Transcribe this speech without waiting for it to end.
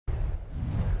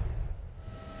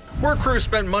Work crews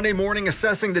spent Monday morning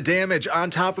assessing the damage on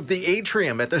top of the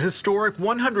atrium at the historic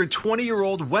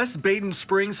 120-year-old West Baden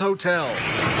Springs Hotel.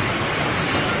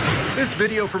 This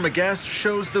video from a guest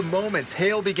shows the moments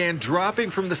hail began dropping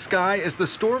from the sky as the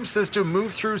storm system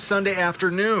moved through Sunday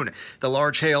afternoon. The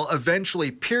large hail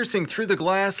eventually piercing through the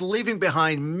glass, leaving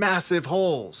behind massive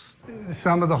holes.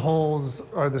 Some of the holes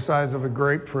are the size of a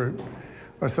grapefruit,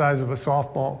 the size of a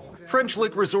softball. French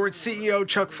Lick Resort CEO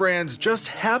Chuck Franz just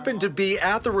happened to be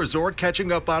at the resort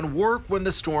catching up on work when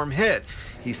the storm hit.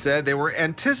 He said they were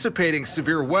anticipating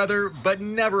severe weather, but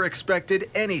never expected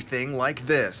anything like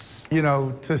this. You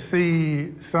know, to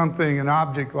see something, an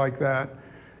object like that,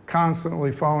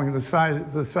 constantly falling the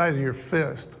size of your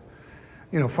fist,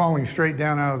 you know, falling straight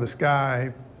down out of the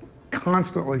sky,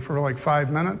 constantly for like 5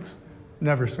 minutes,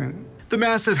 never seen it. The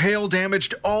massive hail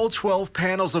damaged all 12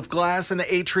 panels of glass in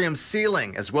the atrium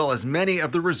ceiling, as well as many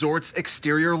of the resort's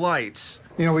exterior lights.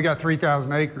 You know, we got 3,000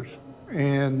 acres,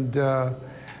 and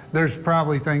there's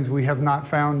probably things we have not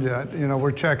found yet. You know,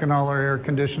 we're checking all our air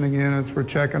conditioning units, we're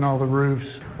checking all the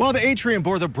roofs. While the atrium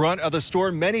bore the brunt of the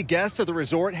storm, many guests of the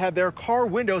resort had their car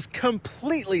windows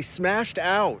completely smashed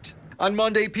out. On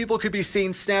Monday, people could be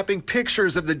seen snapping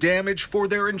pictures of the damage for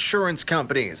their insurance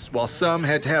companies. While some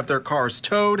had to have their cars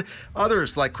towed,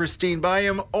 others, like Christine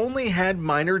Byam, only had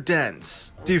minor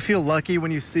dents. Do you feel lucky when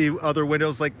you see other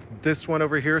windows like this one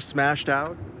over here smashed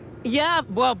out? Yeah,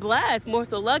 well, blessed, more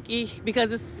so lucky,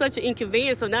 because it's such an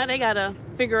inconvenience. So now they gotta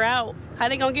figure out how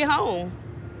they gonna get home.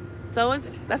 So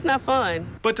that's not fun.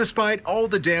 But despite all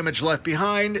the damage left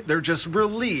behind, they're just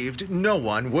relieved no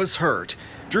one was hurt.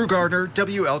 Drew Gardner,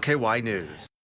 WLKY News.